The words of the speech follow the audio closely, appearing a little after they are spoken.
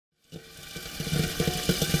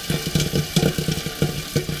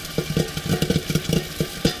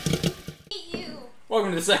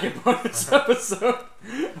Welcome to the second bonus episode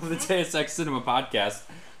of the Deus Ex Cinema podcast.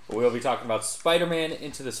 We'll be talking about Spider-Man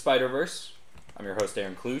Into the Spider-Verse. I'm your host,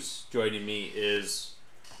 Arron. Joining me is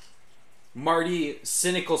Marty,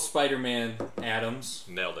 cynical Spider-Man Adams.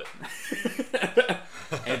 Nailed it.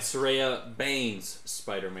 And Sureyya, Baines,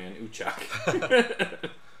 Spider-Man Uchak.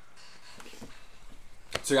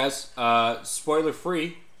 So guys,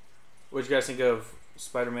 spoiler-free, what did you guys think of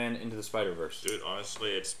Spider-Man Into the Spider-Verse? Dude, honestly,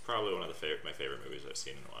 it's probably one of my favorite movies I've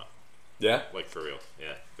seen in a while. Yeah? Like, for real.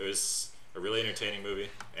 Yeah. It was a really entertaining movie,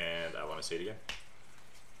 and I want to see it again.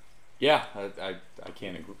 Yeah, I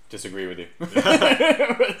can't disagree with you.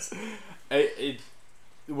 It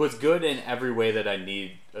was good in every way that I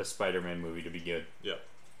need a Spider-Man movie to be good. Yeah.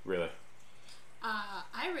 Really.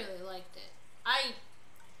 I really liked it.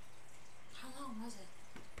 How long was it?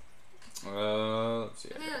 Let's see.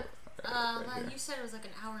 You said it was like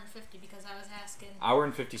an hour and 50 because I was asking. Hour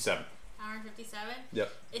and 57. Hour and 57?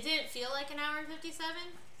 Yep. It didn't feel like an hour and 57?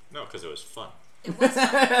 No, because it was fun. It was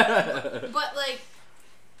fun. But, like,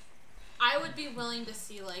 I would be willing to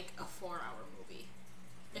see, like, a 4-hour movie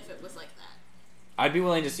if it was like that. I'd be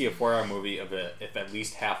willing to see a 4-hour movie of it if at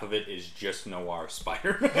least half of it is just noir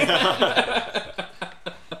Spider-Man.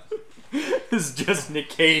 It's just Nick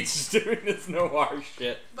Cage doing this noir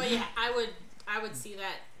shit. But yeah, I would see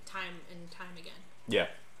that time and time again. Yeah.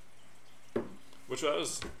 Which I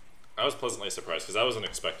was pleasantly surprised because I wasn't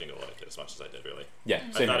expecting to like it as much as I did, really. Yeah.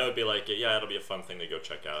 I thought it would be like, yeah, it'll be a fun thing to go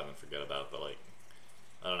check out and then forget about, but like,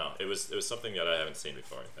 I don't know. It was something that I haven't seen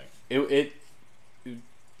before, I think. It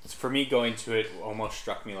for me, going to it almost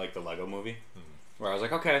struck me like the Lego movie, where I was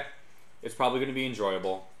like, okay, it's probably going to be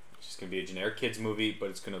enjoyable. It's just going to be a generic kids movie, but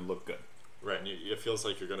it's going to look good. Right, and it feels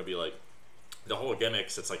like you're going to be like, the whole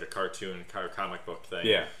gimmick's, it's like a cartoon, comic book thing.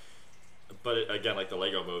 Yeah. But again, like the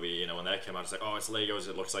Lego movie, you know, when that came out, it's like, oh, it's Legos,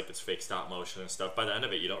 it looks like it's fake stop motion and stuff. By the end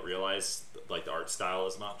of it, you don't realize, like, the art style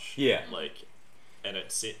as much. Yeah. Like, and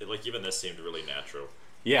like, even this seemed really natural.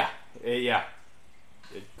 Yeah. Yeah.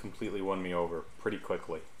 It completely won me over pretty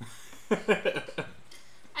quickly. I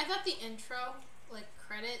thought the intro, like,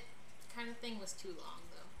 credit kind of thing was too long,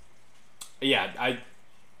 though. Yeah,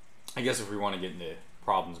 I guess if we want to get into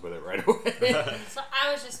problems with it right away. So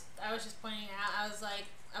I was just pointing it out. I was like,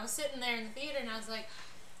 I was sitting there in the theater and I was like,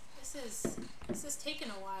 this is taking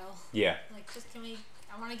a while. Yeah. Like,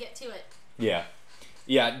 I want to get to it. Yeah.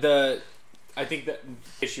 Yeah, I think the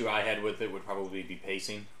issue I had with it would probably be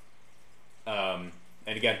pacing.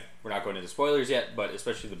 And again, we're not going into spoilers yet, but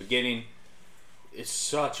especially the beginning, it's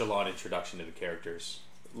such a long introduction to the characters.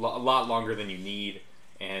 A lot longer than you need,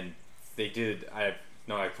 and they did, I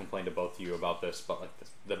know I complained to both of you about this, but like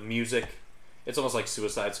the music, it's almost like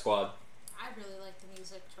Suicide Squad. I really like the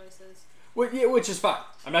music choices. Well, yeah, which is fine.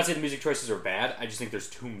 I'm not saying the music choices are bad, I just think there's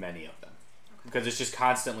too many of them. Okay. Because it's just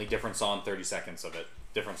constantly different song, 30 seconds of it,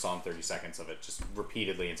 different song, 30 seconds of it, just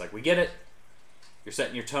repeatedly. It's like, we get it. You're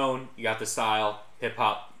setting your tone. You got the style,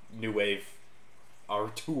 hip-hop, new wave, our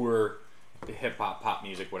tour, the hip-hop, pop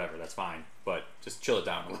music, whatever. That's fine. But just chill it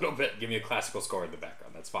down a little bit. Give me a classical score in the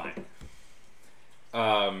background. That's fine.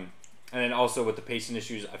 And then also with the pacing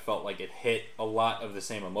issues, I felt like it hit a lot of the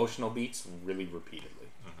same emotional beats really repeatedly.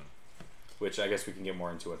 Mm-hmm. Which I guess we can get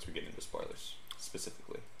more into once we get into spoilers,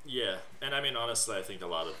 specifically. Yeah. And I mean, honestly, I think a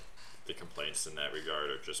lot of the complaints in that regard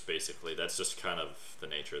are just basically, that's just kind of the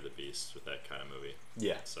nature of the beast with that kind of movie.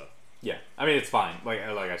 Yeah. So yeah, I mean, it's fine. Like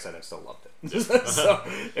I said, I still loved it. So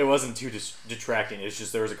it wasn't too detracting. It's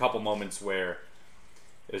just there was a couple moments where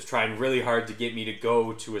it was trying really hard to get me to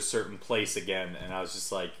go to a certain place again, and I was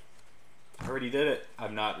just like, I already did it.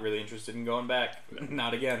 I'm not really interested in going back.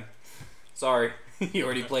 Not again. Sorry, you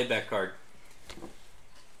already played that card.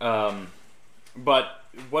 But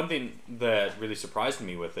one thing that really surprised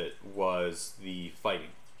me with it was the fighting.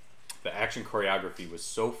 The action choreography was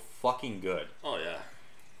so fucking good. Oh, yeah.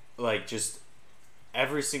 Like, just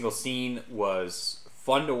every single scene was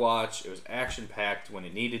fun to watch. It was action-packed when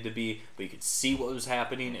it needed to be, but you could see what was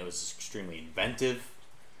happening. It was extremely inventive.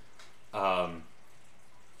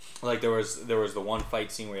 Like, there was the one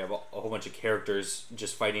fight scene where you have a whole bunch of characters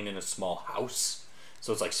just fighting in a small house.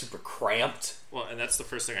 So it's like super cramped. Well, and that's the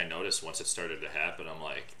first thing I noticed once it started to happen. I'm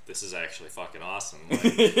like, this is actually fucking awesome. Like,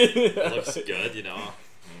 it looks good, you know.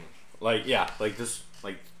 Like, yeah, this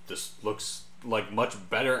looks like much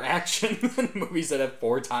better action than movies that have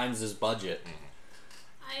 4 times this budget.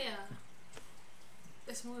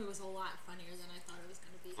 This movie was a lot funnier than I thought it was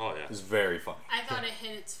going to be. Oh yeah, it was very funny. I thought it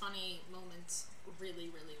hit its funny moments really,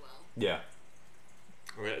 really well. Yeah.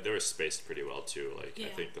 They were spaced pretty well too. Like, yeah. I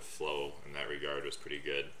think the flow in that regard was pretty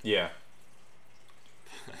good. Yeah.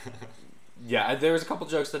 Yeah, there was a couple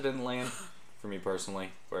jokes that didn't land. for me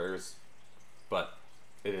personally. But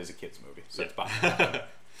it is a kids movie, so it's fine.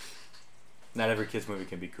 Not every kids movie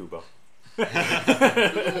can be Kubo. Kubo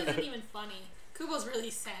isn't even funny. Kubo's really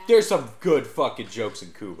sad. There's some good fucking jokes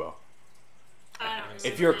in Kubo. I don't remember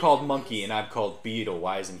If you're any called of Monkey those. and I'm called Beetle,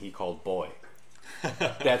 why isn't he called Boy?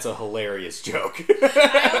 That's a hilarious joke.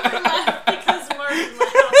 I only laughed because Marty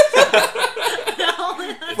laughed.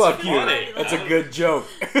 Fuck you. funny. That's a good joke.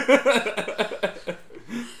 Fucking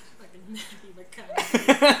Matthew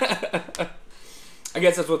McConaughey. I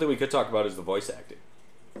guess that's one thing we could talk about is the voice acting.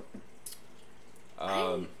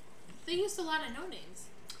 They used a lot of no names.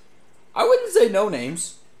 I wouldn't say no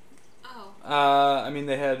names. Oh. I mean,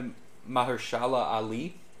 they had Mahershala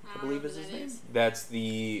Ali, I don't believe know is who his that name. is. That's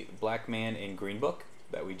the black man in Green Book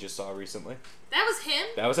that we just saw recently. That was him?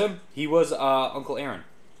 That was him. He was Uncle Aaron.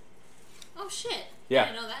 Oh, shit. Yeah. I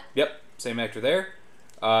didn't know that. Yep, same actor there.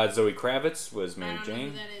 Zoe Kravitz was Mary I don't know Jane.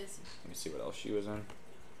 who that is. Let me see what else she was in.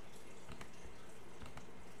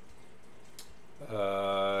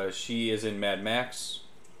 She is in Mad Max,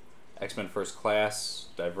 X-Men First Class,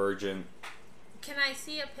 Divergent. Can I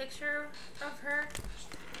see a picture of her?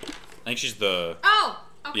 I think she's the... Oh!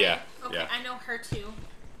 Okay. Yeah, Okay, yeah. I know her too.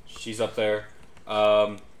 She's up there.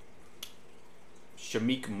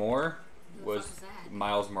 Shamik Moore Who the was fuck is that?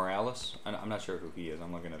 Miles Morales. I'm not sure who he is.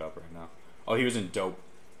 I'm looking it up right now. Oh, he was in Dope.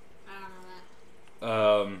 I don't know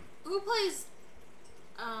that. Um, Who plays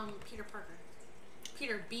Peter Parker?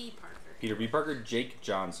 Peter B. Parker. Peter B. Parker, Jake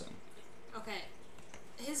Johnson. Okay.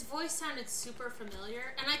 His voice sounded super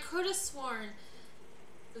familiar, and I could have sworn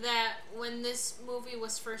that when this movie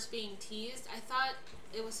was first being teased, I thought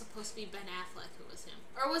it was supposed to be Ben Affleck who was him.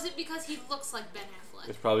 Or was it because he looks like Ben Affleck?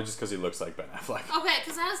 It's probably just because he looks like Ben Affleck. Okay,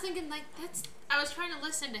 because I was thinking, like, I was trying to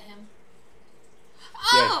listen to him.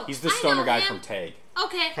 Yeah, Oh! he's the I stoner know guy him. from Tag.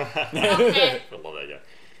 Okay. Okay. I love that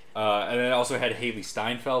guy. And then it also had Haley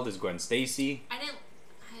Steinfeld as Gwen Stacy. I don't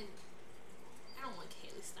like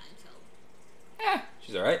Haley Steinfeld.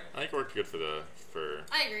 She's alright. I think it worked good for.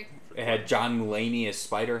 I agree. It had John Mulaney as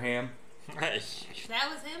Spider-Ham. That was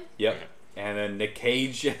him? Yep. And then Nick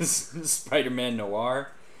Cage as Spider-Man Noir.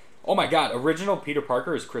 Oh my god, original Peter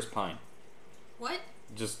Parker is Chris Pine. What?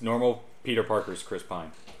 Just normal Peter Parker is Chris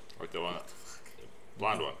Pine. Like the one,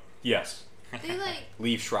 blonde one. Yes. They like...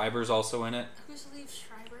 Liev Schreiber's also in it. Who's Liev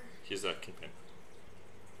Schreiber? He's that Kingpin.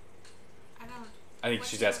 I don't... I think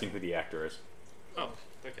What's she's he- asking who the actor is. Oh,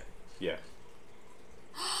 okay. Yeah.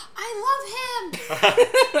 I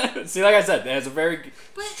love him! See, like I said, it has a very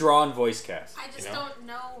But- strong voice cast. I just You know? don't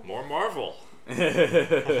know. More Marvel. I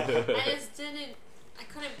just didn't... I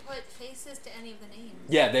couldn't put faces to any of the names.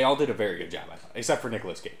 Yeah, they all did a very good job, I thought. Except for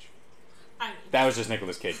Nicolas Cage. I mean... That was just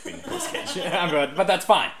Nicolas Cage being Nicolas Cage. But that's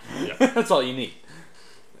fine. Yeah. That's all you need.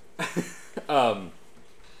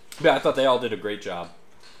 Yeah, I thought they all did a great job.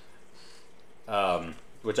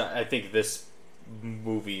 Which I think this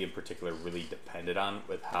movie in particular really depended on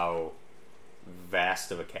with how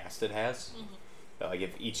vast of a cast it has. Mm-hmm. Like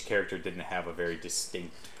if each character didn't have a very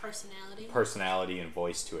distinct Personality. and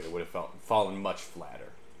voice to it, it would have fallen much flatter.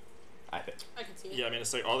 I think. I can see it. Yeah, I mean,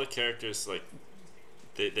 it's like all the characters, like,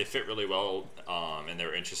 they fit really well, and they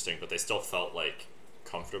were interesting, but they still felt, like,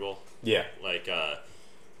 comfortable. Yeah. Like,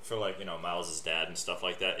 for, like, you know, Miles' dad and stuff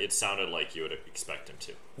like that, it sounded like you would expect him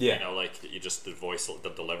to. Yeah. You know, like, you just, the voice, the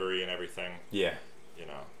delivery and everything, Yeah. you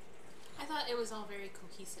know. I thought it was all very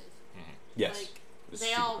cohesive. Yes. Like, It was they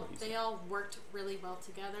super all cohesive. they all worked really well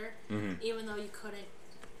together, even though you couldn't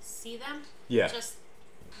see them. Yeah. Just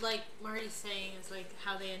like Marty's saying, is like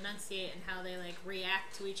how they enunciate and how they like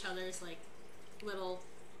react to each other's like little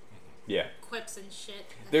Yeah. quips and shit.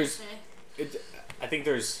 that There's- they say. I think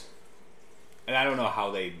there's, and I don't know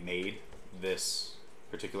how they made this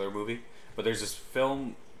particular movie, but there's this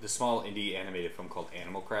film, this small indie animated film called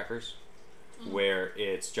Animal Crackers, where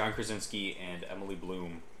it's John Krasinski and Emily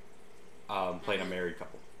Bloom playing a married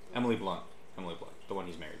couple. Emily Blunt, the one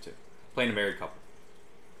he's married to, playing a married couple.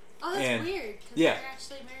 Oh, that's and- weird. Because yeah. they're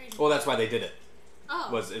actually married. Well, that's why they did it. Oh.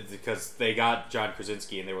 Was it because they got John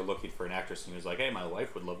Krasinski and they were looking for an actress, and he was like, "Hey, my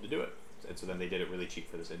wife would love to do it," and so then they did it really cheap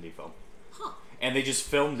for this indie film. Huh. And they just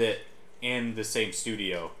filmed it in the same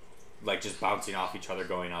studio, like just bouncing off each other,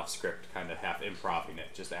 going off script, kind of half improvising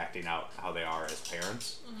it, just acting out how they are as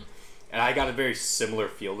parents. And I got a very similar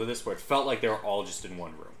feel to this, where it felt like they were all just in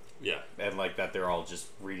one room, Yeah. and like that they're all just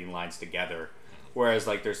reading lines together. Whereas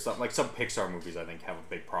like there's some Pixar movies I think have a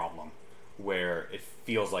big problem where it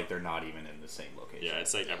feels like they're not even in the same location. Yeah,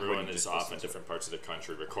 it's like When everyone you is just off listen in to different parts of the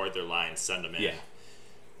country, record their lines, send them in. Yeah.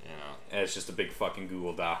 You know. And it's just a big fucking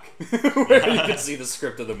Google Doc where you can see the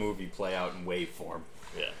script of the movie play out in wave form.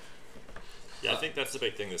 Yeah. Yeah, I think that's the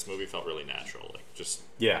big thing. This movie felt really natural, like just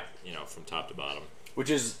from top to bottom. Which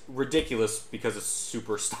is ridiculous because it's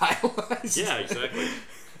super stylized. Yeah, exactly.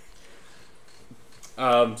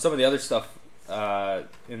 Some of the other stuff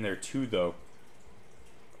in there too, though,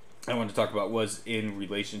 I wanted to talk about was in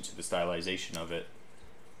relation to the stylization of it.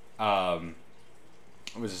 Was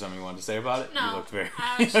there something you wanted to say about it? No, you looked very,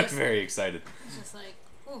 very excited. I was just like,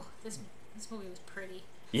 oh, this movie was pretty.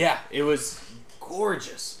 Yeah, it was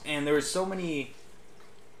gorgeous, and there were so many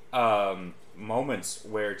moments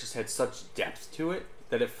where it just had such depth to it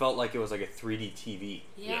that it felt like it was like a 3D TV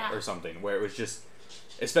or something, where it was just,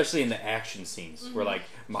 especially in the action scenes, where like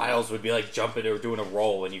Miles would be like jumping or doing a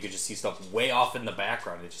roll, and you could just see stuff way off in the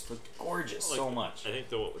background. It just looked gorgeous so much. I think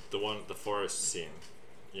the forest scene,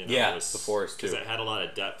 was the forest too, because it had a lot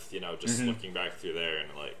of depth. Just looking back through there and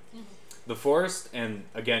like the forest, and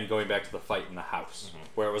again going back to the fight in the house,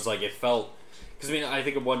 where it was like it felt. Because I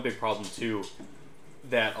think one big problem too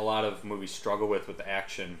that a lot of movies struggle with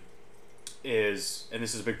action is, and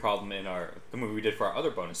this is a big problem in the movie we did for our other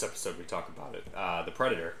bonus episode, we talk about it, The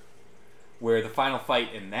Predator, where the final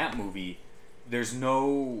fight in that movie, there's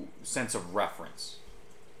no sense of reference,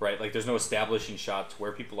 right? Like there's no establishing shot to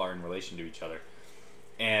where people are in relation to each other,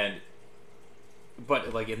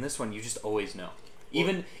 but like in this one, you just always know.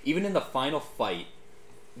 Even in the final fight,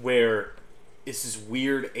 where it's this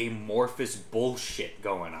weird amorphous bullshit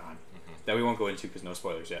going on that we won't go into because no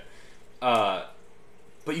spoilers yet.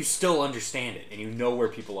 But you still understand it, and you know where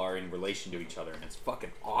people are in relation to each other, and it's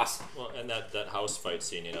fucking awesome. Well, and that house fight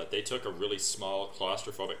scene, they took a really small,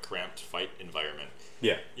 claustrophobic, cramped fight environment.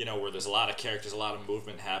 Yeah. Where there's a lot of characters, a lot of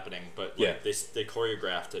movement happening, but like, they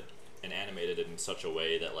choreographed it and animated it in such a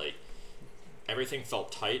way that like everything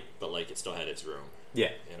felt tight, but like it still had its room.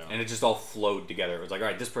 Yeah. And it just all flowed together. It was like, all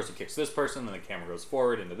right, this person kicks this person, then the camera goes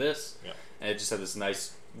forward into this, and it just had this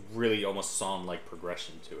nice, really almost song-like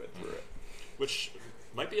progression to it through it. Which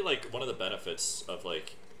might be like one of the benefits of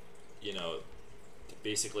like,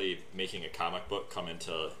 basically making a comic book come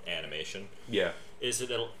into animation. Yeah. Is that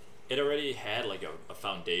it already had like a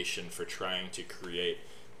foundation for trying to create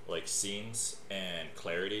like scenes and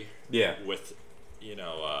clarity. Yeah. With,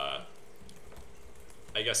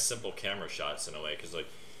 I guess simple camera shots in a way, because like,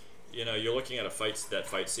 you're looking at that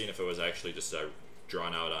fight scene if it was actually just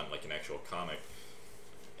drawn out on like an actual comic,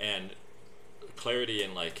 and clarity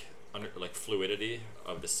and like fluidity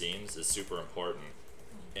of the scenes is super important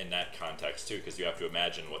in that context too, because you have to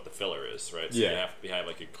imagine what the filler is, right? So you have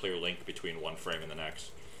like a clear link between one frame and the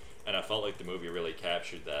next, and I felt like the movie really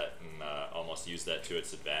captured that and almost used that to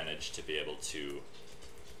its advantage to be able to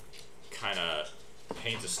kind of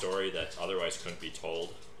paint a story that otherwise couldn't be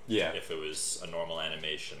told if it was a normal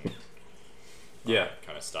animation kind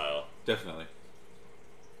of style. Definitely.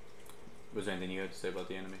 Was there anything you had to say about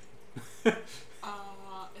the anime?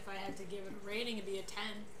 If I had to give it a rating, it'd be a 10.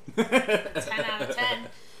 A 10 out of 10.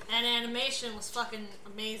 And animation was fucking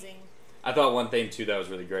amazing. I thought one thing, too, that was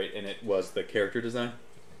really great, and it was the character design.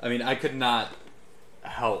 I mean, I could not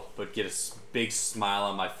help but get a big smile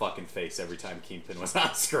on my fucking face every time Kingpin was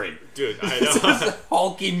on screen. Dude, I know. This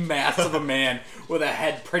hulking mass of a man with a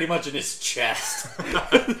head pretty much in his chest.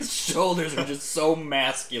 His shoulders were just so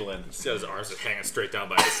masculine. He's got his arms just hanging straight down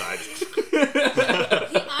by his side.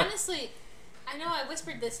 He honestly, I know I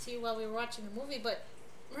whispered this to you while we were watching the movie, but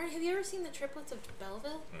Marty, have you ever seen the Triplets of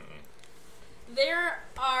Belleville? Mm-mm. There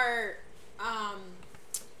are,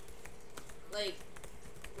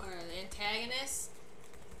 what are the antagonists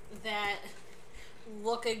that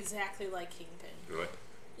look exactly like Kingpin. Really?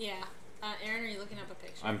 Yeah. Aaron, are you looking up a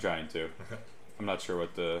picture? I'm trying to. I'm not sure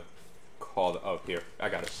what the call. Oh, here. I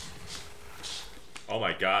got it. Oh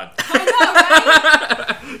my god.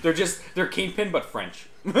 I know, right? They're Kingpin but French.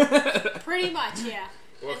 Pretty much, yeah.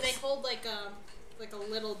 And they hold like a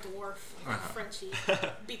little dwarf Frenchie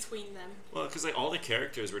between them. Well, because like all the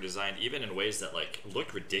characters were designed even in ways that like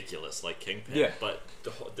looked ridiculous, like Kingpin. Yeah. But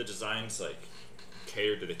the designs like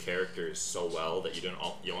catered to the characters so well that you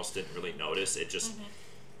almost didn't really notice. It just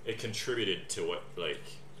it contributed to what like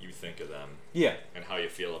you think of them. Yeah. And how you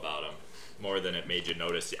feel about them more than it made you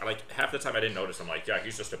notice. Like half the time I didn't notice. I'm like, yeah,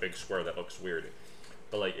 he's just a big square that looks weird.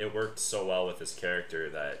 But like it worked so well with his character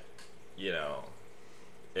that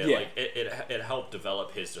it helped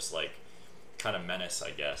develop his just like kind of menace,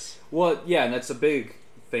 I guess. Well, yeah, and that's a big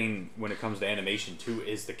thing when it comes to animation too,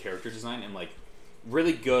 is the character design, and like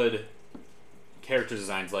really good character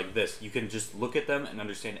designs like this, you can just look at them and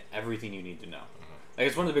understand everything you need to know. Like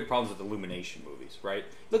it's one of the big problems with Illumination movies, right?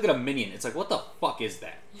 Look at a Minion, it's like, what the fuck is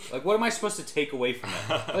that? Like, what am I supposed to take away from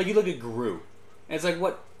that? Like, you look at Gru, and it's like,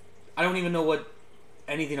 what? I don't even know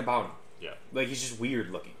anything about him. Yeah. Like, he's just weird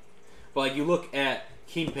looking. But like you look at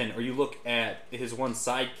Kingpin, or you look at his one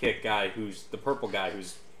sidekick guy, who's the purple guy,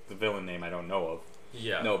 who's the villain name I don't know of.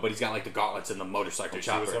 Yeah. No, but he's got like the gauntlets and the motorcycle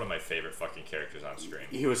chopper. He was one of my favorite fucking characters on screen.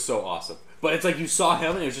 He was so awesome. But it's like you saw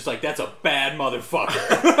him and it was just like, that's a bad motherfucker.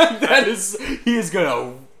 He is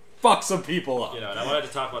gonna fuck some people up. You know, and I wanted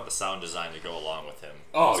to talk about the sound design to go along with him.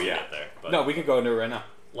 Oh, once we yeah. get there. But, No, we can go into it right now.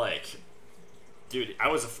 like, dude,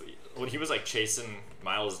 when he was like chasing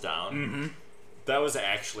Miles down, Mm-hmm. that was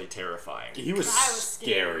actually terrifying. He was I was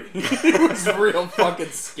scary. He was real fucking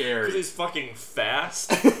scary. Because he's fucking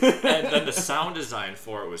fast, and then the sound design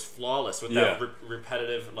for it was flawless with that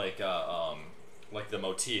repetitive, like the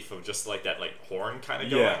motif of just like that, like horn kind of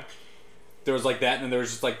going. Yeah. There was like that, and then there was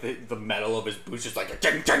just like the metal of his boots, just like a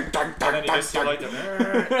ding, ding, ding, ding, And then you just hear like the,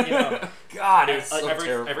 you know, God, it's so like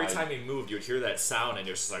terrifying. every time he moved, you would hear that sound, and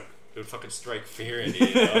you're just like, it would fucking strike fear in you.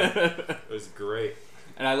 You know? It was great.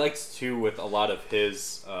 And I liked too with a lot of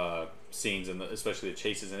his scenes, and especially the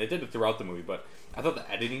chases, and it did it throughout the movie. But I thought the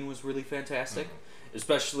editing was really fantastic,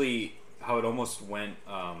 especially how it almost went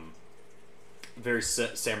very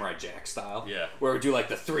Samurai Jack style. Yeah. Where it would do like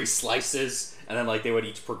the 3 slices, and then like they would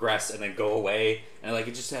each progress and then go away, and like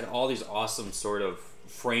it just had all these awesome sort of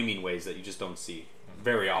framing ways that you just don't see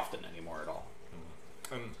very often anymore at all.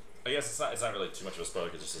 I guess it's not really too much of a spoiler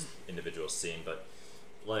because it's just an individual scene, but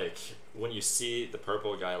like when you see the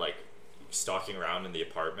purple guy like stalking around in the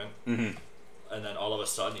apartment, and then all of a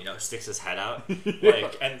sudden, you know, sticks his head out,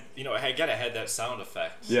 like, and you know, again, it had that sound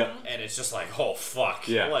effect, and it's just like, oh fuck,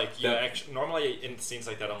 like, you actually, normally in scenes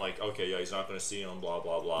like that, I'm like, okay, yeah, he's not gonna see him, blah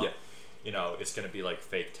blah blah, you know, it's gonna be like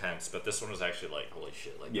fake tense, but this one was actually like, holy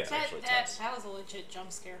shit, like, that's actually tense. That was a legit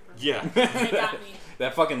jump scare for me. Yeah, It got me.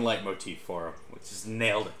 That fucking leitmotif for him, which just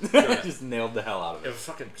nailed it. Just nailed the hell out of it it. was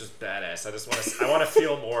fucking just badass. I want to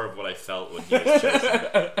feel more of what I felt when he was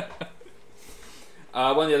chasing.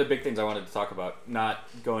 One of the other big things I wanted to talk about, not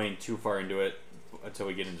going too far into it until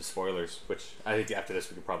we get into spoilers, which I think after this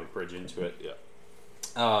we could probably bridge into it.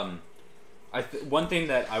 Yeah. One thing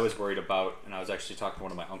that I was worried about, and I was actually talking to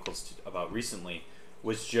one of my uncles about recently,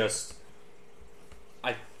 was just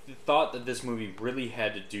I thought that this movie really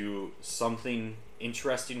had to do something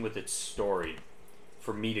interesting with its story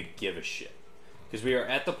for me to give a shit. Because we are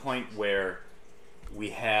at the point where we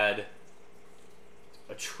had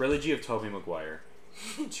a trilogy of Tobey Maguire,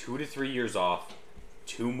 2 to 3 years off,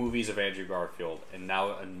 2 movies of Andrew Garfield, and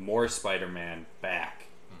now more Spider-Man back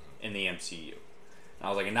in the MCU. And I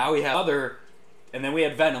was like, and now we have and then we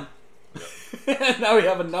had Venom. And now we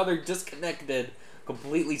have another disconnected,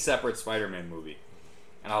 completely separate Spider-Man movie.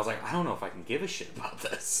 And I was like, I don't know if I can give a shit about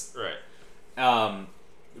this. Right.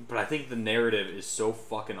 But I think the narrative is so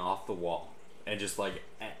fucking off the wall. And just like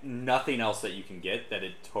nothing else that you can get that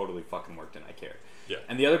it totally fucking worked and I cared. Yeah.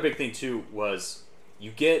 And the other big thing too was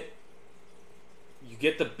you get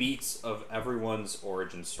the beats of everyone's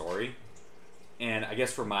origin story. And I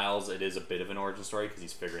guess for Miles it is a bit of an origin story because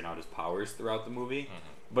he's figuring out his powers throughout the movie.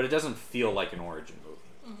 But it doesn't feel like an origin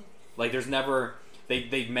movie. Like there's never...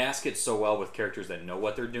 They mask it so well with characters that know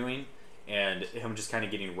what they're doing and him just kind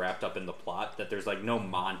of getting wrapped up in the plot that there's like no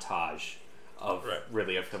montage of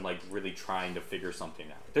really of him like really trying to figure something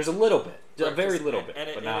out. There's a little bit, a very little bit,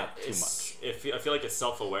 but not too much. I feel like it's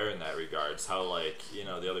self-aware in that regards. How like, you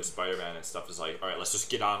know, the other Spider-Man and stuff is like, all right, let's just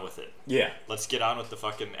get on with it. Yeah. Let's get on with the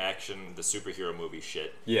fucking action, the superhero movie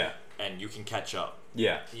shit. Yeah. And you can catch up.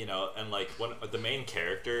 Yeah. You know, and like when the main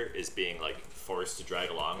character is being like forced to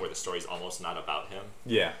drag along, where the story's almost not about him.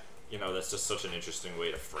 Yeah. You know, that's just such an interesting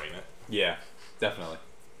way to frame it. Yeah, definitely.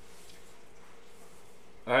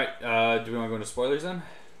 All right, do we want to go into spoilers then?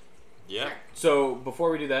 Yeah. So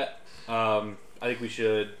before we do that, I think we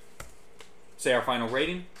should say our final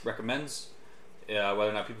rating, recommends, whether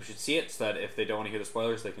or not people should see it, so that if they don't want to hear the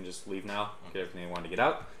spoilers, they can just leave now, get everything they want to get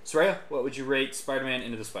out. Sureyya, what would you rate Spider-Man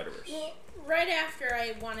Into the Spider-Verse? Well, right after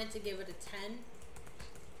I wanted to give it a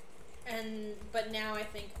 10, but now I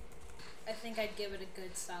think I'd give it a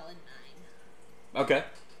good solid 9. Okay.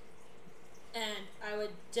 And I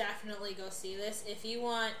would definitely go see this. If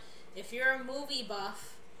you're a movie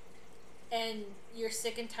buff and you're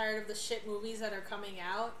sick and tired of the shit movies that are coming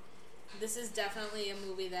out, this is definitely a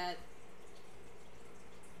movie that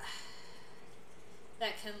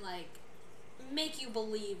can like make you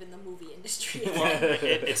believe in the movie industry. Well,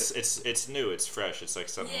 it's new, it's fresh, it's like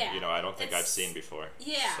something you know I don't think I've seen before.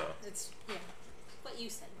 Yeah, so. it's what you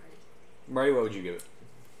said, Marty. Marty, what would you give it?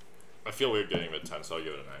 I feel weird giving it a 10, so I'll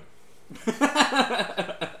give it a 9.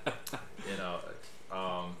 You know,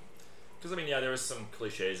 because I mean, yeah, there was some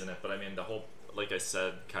cliches in it, but I mean, the whole, like I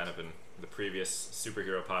said, kind of in the previous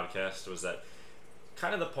superhero podcast, was that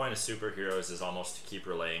kind of the point of superheroes is almost to keep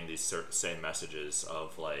relaying these same messages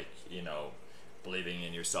of like, you know, believing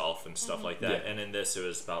in yourself and stuff like that. And in this, it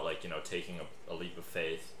was about like, you know, taking a leap of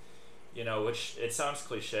faith, you know, which it sounds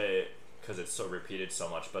cliche because it's so repeated so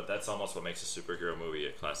much, but that's almost what makes a superhero movie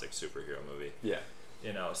a classic superhero movie. Yeah.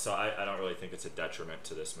 You know, so I don't really think it's a detriment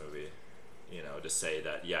to this movie, you know, to say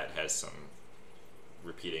that, yeah, it has some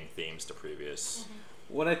repeating themes to previous.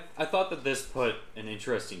 What I thought that this put an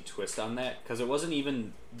interesting twist on that, because it wasn't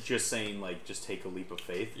even just saying, like, just take a leap of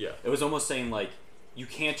faith. Yeah. It was almost saying, like, you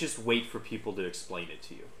can't just wait for people to explain it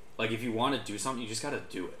to you. Like, if you want to do something, you just got to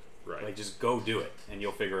do it. Right. Like, just go do it, and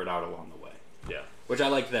you'll figure it out along the way. Yeah. Which I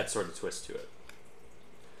liked that sort of twist to it.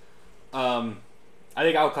 I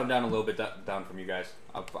think I'll come down a little bit down from you guys.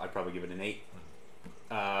 I'd probably give it an 8.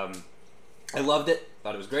 I loved it.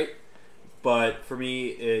 Thought it was great. But for me,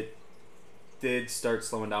 it did start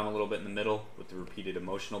slowing down a little bit in the middle with the repeated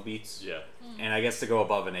emotional beats. Yeah. And I guess to go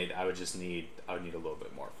above an 8, I would need a little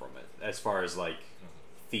bit more from it, as far as like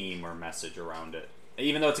theme or message around it.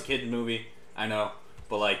 Even though it's a kid movie, I know,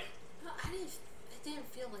 but like, it didn't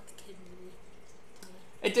feel like a kid movie to me.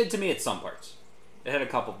 It did to me at some parts. It had a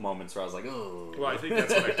couple of moments where I was like, oh. Well, I think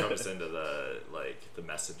that's when it comes into the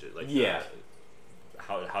messages, like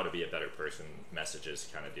how to be a better person messages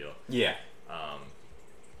kind of deal. Yeah.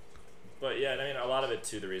 But yeah, I mean, a lot of it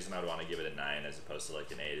too. The reason I would want to give it a 9 as opposed to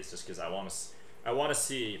like an 8 is just because I want to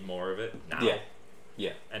see more of it now. Yeah.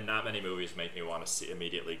 Yeah. And not many movies make me want to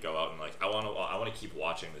immediately go out and like I want to keep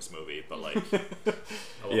watching this movie, but like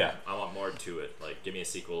I want more to it. Like, give me a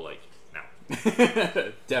sequel like now.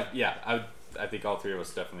 Yeah. I think all three of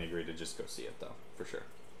us definitely agree to just go see it, though, for sure.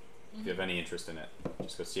 If you have any interest in it,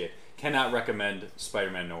 just go see it. Cannot recommend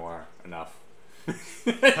Spider-Man Noir enough. He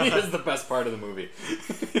is the best part of the movie.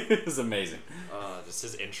 It's amazing. This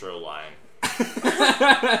is his intro line.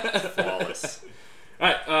 Flawless.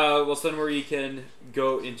 Alright, well, so then we can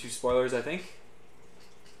go into spoilers, I think.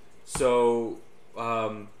 So,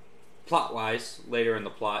 plot-wise, later in the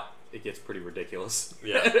plot, it gets pretty ridiculous.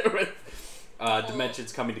 Yeah. With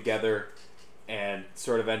dimensions coming together and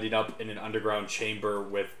sort of ending up in an underground chamber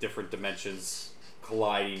with different dimensions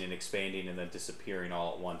colliding and expanding and then disappearing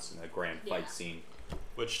all at once in a grand fight scene.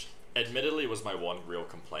 Which, admittedly, was my one real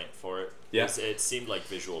complaint for it. Yeah. It seemed like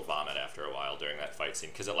visual vomit after a while during that fight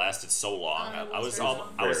scene because it lasted so long. I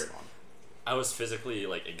was physically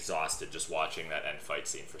like exhausted just watching that end fight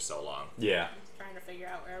scene for so long. Yeah. Trying to figure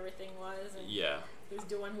out where everything was and who's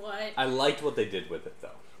doing what. I liked what they did with it, though.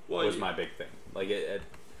 Well, was my big thing. Like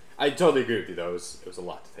I totally agree with you, though. It was a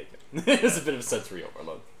lot to take in. It was a bit of a sensory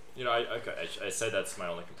overload. You know, I say that's my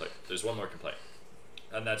only complaint. There's one more complaint,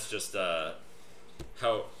 and that's just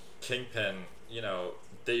how Kingpin. You know,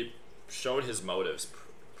 they showed his motives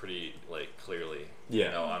pretty like clearly. Yeah.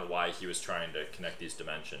 You know, on why he was trying to connect these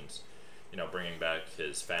dimensions. You know, bringing back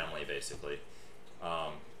his family basically.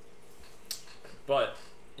 But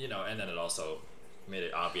you know, and then it also made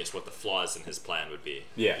it obvious what the flaws in his plan would be.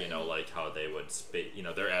 Yeah. You know, like how they would,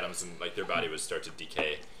 their atoms and like their body would start to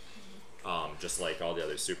decay, just like all the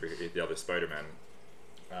other Spider-Man.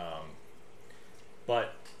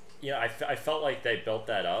 But yeah, I felt like they built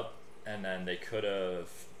that up, and then they could have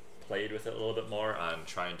played with it a little bit more on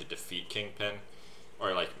trying to defeat Kingpin,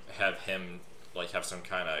 or like have him like have some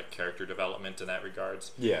kind of character development in that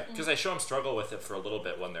regards. Yeah. Because they show him struggle with it for a little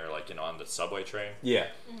bit when they're like on the subway train. Yeah.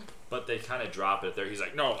 But they kind of drop it there. He's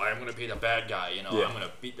like, no, I'm going to be the bad guy, you know, I'm going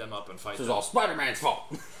to beat them up and fight them. This is all Spider-Man's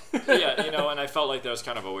fault. Yeah, you know, and I felt like that was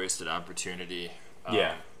kind of a wasted opportunity.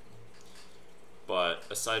 Yeah. But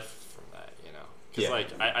aside from that, you know, because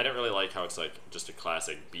like, I didn't really like how it's like just a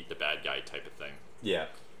classic beat the bad guy type of thing. Yeah.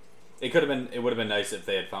 It would have been nice if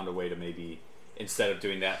they had found a way to maybe, instead of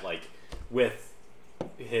doing that, like, with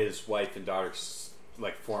his wife and daughter's,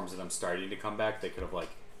 like, forms of them starting to come back, they could have, like,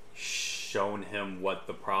 shown him what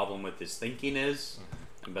the problem with his thinking is,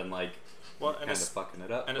 and been like, kind of fucking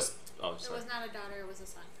it up. And it was not a daughter; it was a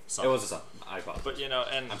son. It was a son. I apologize. But you know,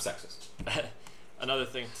 and I'm sexist. Another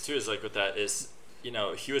thing too is like with that is, you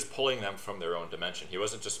know, he was pulling them from their own dimension. He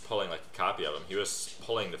wasn't just pulling like a copy of them. He was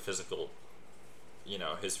pulling the physical, you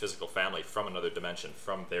know, his physical family from another dimension,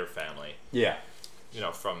 from their family. Yeah. You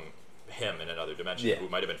know, from him in another dimension who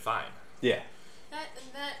might have been fine. Yeah.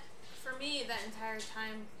 That for me, that entire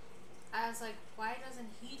time, I was like, why doesn't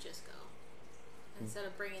he just go instead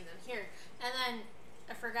of bringing them here? And then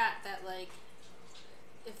I forgot that, like,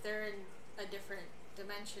 if they're in a different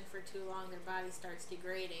dimension for too long, their body starts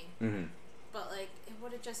degrading. Mm-hmm. But, like, it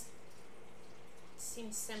would have just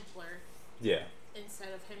seemed simpler. Yeah. instead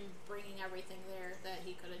of him bringing everything there, that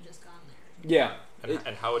he could have just gone there. Yeah.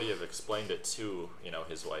 And how would he have explained it to,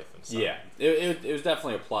 his wife and son? Yeah. It was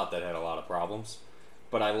definitely a plot that had a lot of problems.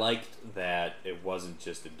 But I liked that it wasn't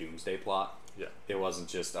just a doomsday plot. Yeah. It wasn't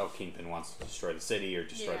just, Kingpin wants to destroy the city or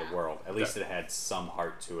destroy the world. At least it had some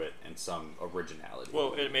heart to it and some originality.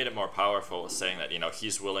 Well, it made it more powerful, saying that,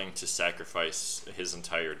 he's willing to sacrifice his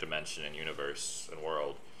entire dimension and universe and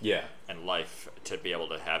world and life to be able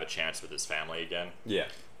to have a chance with his family again. Yeah.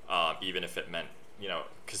 Even if it meant,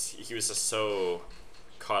 because he was just so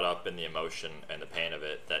caught up in the emotion and the pain of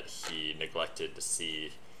it that he neglected to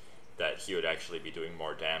see that he would actually be doing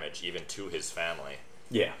more damage even to his family.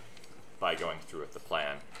 Yeah. By going through with the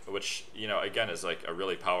plan, which, again, is like a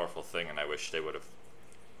really powerful thing, and I wish they would have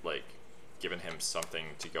given him something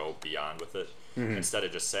to go beyond with it, instead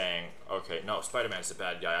of just saying, okay, no, Spider-Man's the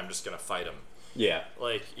bad guy, I'm just gonna fight him. Yeah.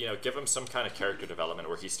 Give him some kind of character development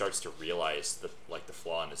where he starts to realize the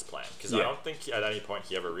flaw in his plan, because I don't think at any point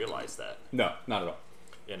he ever realized that. No, not at all.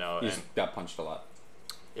 He and got punched a lot.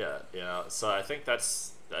 Yeah, so I think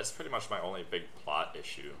that's pretty much my only big plot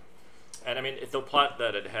issue. And I mean, the plot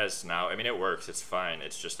that it has now, I mean, it works, it's fine.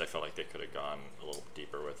 It's just I felt like they could have gone a little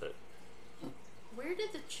deeper with it. Where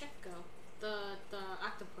did the chick go? The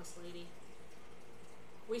octopus lady.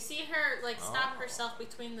 We see her stop herself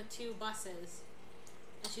between the two buses,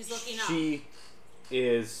 and she's looking up. She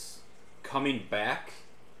is coming back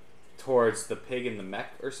towards the pig in the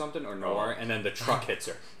mech or something, or nowhere, and then the truck hits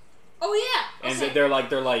her. Oh yeah. And okay. they're like,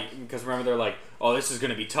 because remember they're like, oh, this is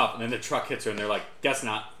gonna be tough, and then the truck hits her, and they're like, guess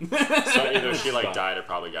not. So either she died or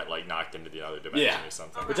probably got knocked into the other dimension or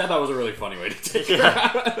something. Which I thought was a really funny way to take her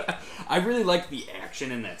out. I really liked the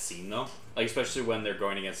action in that scene though, especially when they're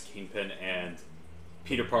going against Kingpin and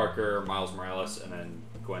Peter Parker, Miles Morales, and then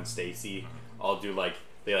Gwen Stacy all do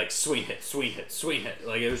they swing hit.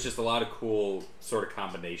 It was just a lot of cool sort of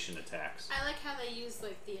combination attacks. I like how they use the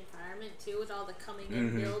environment too, with all the coming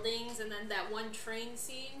in buildings, and then that one train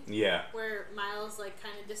scene. Yeah. Where Miles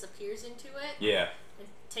kind of disappears into it. Yeah. And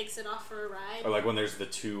takes it off for a ride. Or when there's the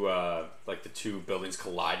two buildings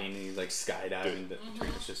colliding and he's skydiving.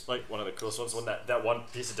 It's just one of the coolest ones when that one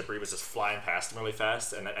piece of debris was just flying past him really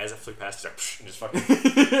fast, and then as it flew past, he's and just fucking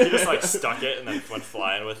he just stuck it and then went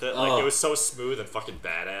flying with it. It was so smooth and fucking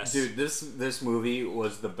badass. Dude, this movie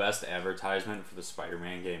was the best advertisement for the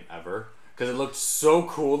Spider-Man game ever. Because it looked so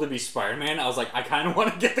cool to be Spider-Man. I was like, I kind of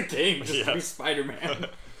want to get the game just to be Spider-Man.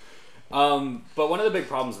 But one of the big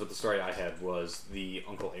problems with the story I had was the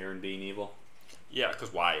Uncle Aaron being evil. Yeah,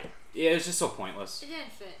 because why? Yeah, it was just so pointless. It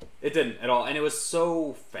didn't fit. It didn't at all. And it was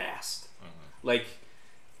so fast.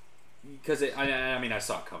 Because I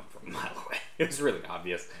saw it coming from a mile away. It was really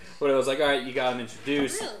obvious. But it was alright, you got him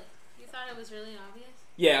introduced. Oh, really? You thought it was really obvious?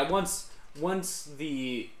 Yeah, once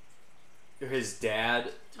his dad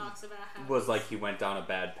talks about how was he went down a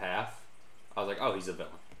bad path, I was like, oh, he's a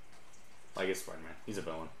villain. It's Spider-Man. He's a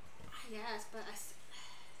villain. Yes, but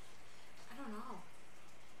I don't know.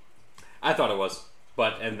 I thought it was.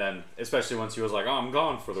 And then, especially once he was like, oh, I'm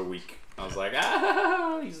gone for the week. I was like,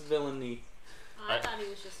 he's villainy. I thought he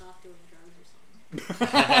was just off doing drugs or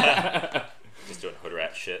something. Just doing hood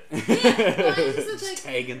rat shit. Yeah, well, it's just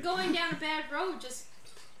tagging. Going down a bad road just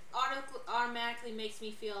automatically makes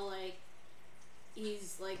me feel like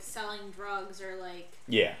he's selling drugs or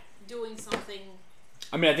doing something.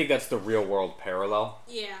 I mean, I think that's the real world parallel.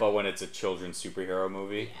 Yeah. But when it's a children's superhero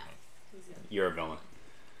movie, you're a villain.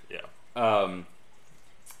 Yeah.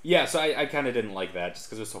 Yeah, so I kind of didn't like that just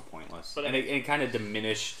because it was so pointless. But it kind of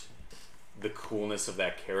diminished the coolness of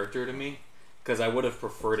that character to me. Because I would have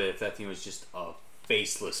preferred it if that thing was just a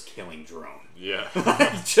faceless killing drone. Yeah.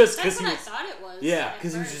 Just that's what I thought it was. Yeah,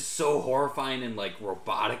 because he was just so horrifying and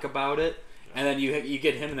robotic about it. And then you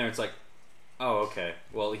get him in there, it's like, oh, okay.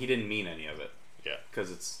 Well, he didn't mean any of it. Yeah. Because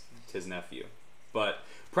it's his nephew. But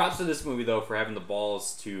props to this movie, though, for having the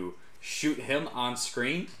balls to shoot him on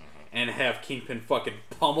screen and have Kingpin fucking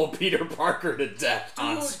pummel Peter Parker to death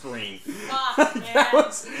on screen. Fuck, man. That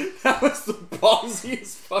was the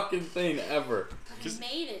ballsiest fucking thing ever. But it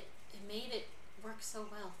made it work so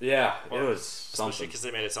well. Yeah, well, it was especially something. because they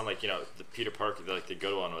made it sound like, the Peter Parker, the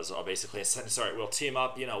good one, was all basically a sentence. All right, we'll team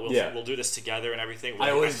up. We'll do this together and everything. I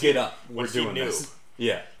always get up. We're doing knew, this.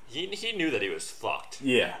 Yeah. He knew that he was fucked.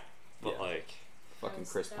 Yeah. But fucking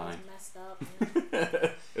Chris Pine. That was messed up.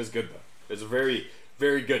 It was good though. It was a very,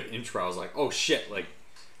 very good intro. I was like, oh shit,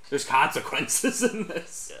 there's consequences in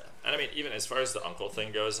this. Yeah. And I mean, even as far as the uncle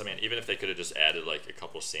thing goes, I mean, even if they could have just added a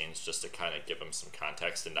couple scenes just to kind of give him some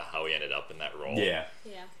context into how he ended up in that role. Yeah.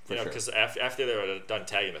 Yeah. Because after they were done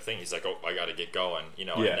tagging the thing, he's like, oh, I gotta get going.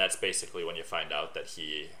 And that's basically when you find out that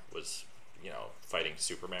he was fighting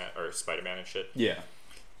Superman or Spider-Man and shit. Yeah.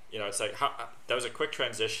 It's like that was a quick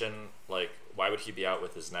transition. Like, why would he be out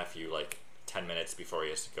with his nephew like 10 minutes before he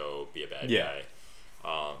has to go be a bad guy?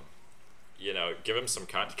 Give him some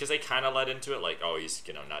context, because they kind of led into it like, oh, he's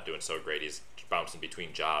not doing so great. He's bouncing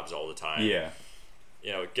between jobs all the time. Yeah.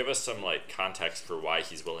 Give us some like context for why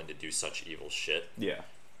he's willing to do such evil shit. Yeah.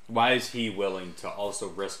 Why is he willing to also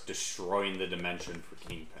risk destroying the dimension for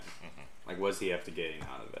Kingpin? Mm-hmm. Like, what is he have to gain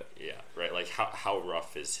out of it? Yeah, right. Like, how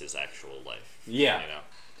rough is his actual life? Yeah.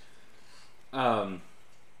 I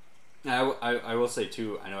will say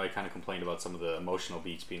too, I know I kind of complained about some of the emotional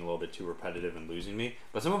beats being a little bit too repetitive and losing me,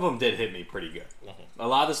 but some of them did hit me pretty good. Mm-hmm. A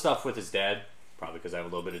lot of the stuff with his dad, probably because I have a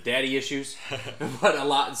little bit of daddy issues, but a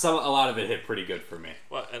lot of it hit pretty good for me.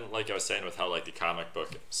 Well, and like I was saying with how like the comic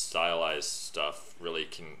book stylized stuff really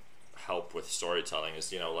can help with storytelling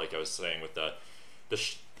is, like I was saying with the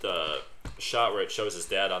shot where it shows his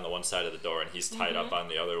dad on the one side of the door and he's tied up on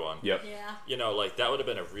the other one. Yep. Yeah. Like that would have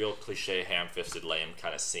been a real cliche, ham-fisted, lame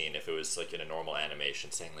kind of scene if it was like in a normal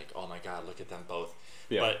animation saying like, oh my god, look at them both.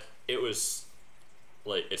 Yeah. But it was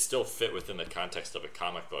like, it still fit within the context of a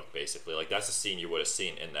comic book, basically. Like, that's a scene you would have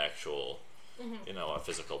seen in the actual, a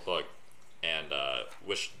physical book. And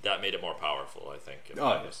which that made it more powerful, I think.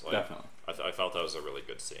 Definitely. I felt that was a really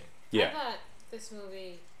good scene. Yeah. I thought this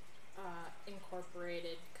movie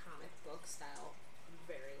incorporated comic book style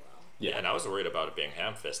very well. Yeah, and I was worried about it being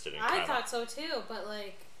ham-fisted. I thought so too, but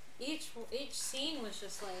like each scene was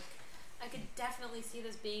just like, I could definitely see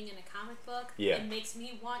this being in a comic book. Yeah. It makes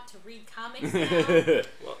me want to read comics now.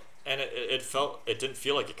 Well, and it didn't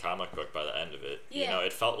feel like a comic book by the end of it. Yeah.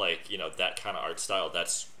 It felt like, that kind of art style,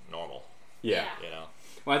 that's normal. Yeah.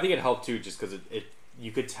 Well, I think it helped too, just because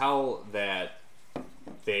you could tell that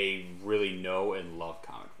they really know and love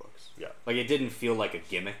comic books. Yeah. Like, it didn't feel like a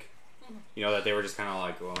gimmick. That they were just kind of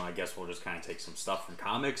like, well, I guess we'll just kind of take some stuff from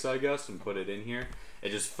comics, I guess, and put it in here. It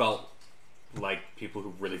just felt like people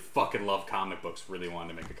who really fucking love comic books really wanted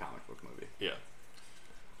to make a comic book movie. Yeah.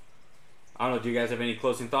 I don't know, do you guys have any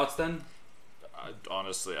closing thoughts then?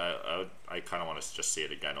 Honestly, I kind of want to just see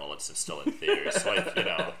it again while it's still in theaters. Like,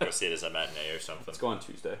 go see it as a matinee or something. Let's go on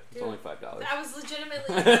Tuesday. It's only $5. I was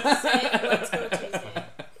legitimately about to say, let's go Tuesday.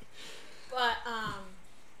 But,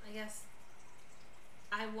 I guess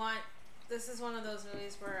this is one of those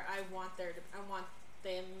movies where I want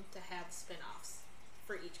them to have spin-offs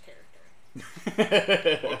for each character.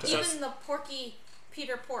 Even the porky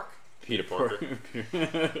Peter Pork. Peter Porker.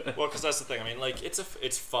 Well, because that's the thing. I mean, like, it's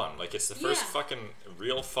fun. Like, it's the first fucking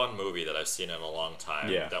real fun movie that I've seen in a long time.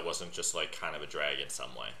 Yeah. That wasn't just like kind of a drag in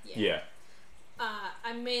some way. Yeah.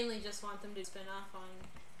 I mainly just want them to spin off on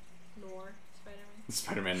Noir Spider-Man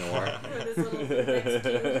Spider-Man. Noir. Or this little next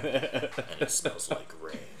cube. And it smells like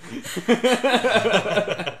rain.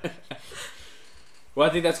 Well,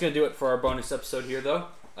 I think that's going to do it for our bonus episode here, though.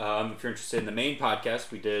 If you're interested in the main podcast,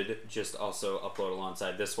 we did just also upload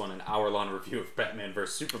alongside this one an hour-long review of Batman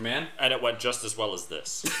vs. Superman. And it went just as well as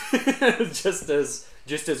this. just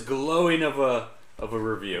as glowing of a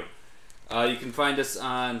review. You can find us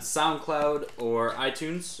on SoundCloud or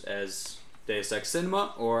iTunes as Deus Ex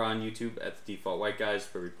Cinema, or on YouTube at The Default White Guys,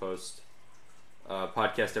 where we post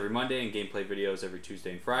podcast every Monday and gameplay videos every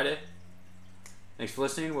Tuesday and Friday. Thanks for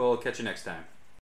listening. We'll catch you next time.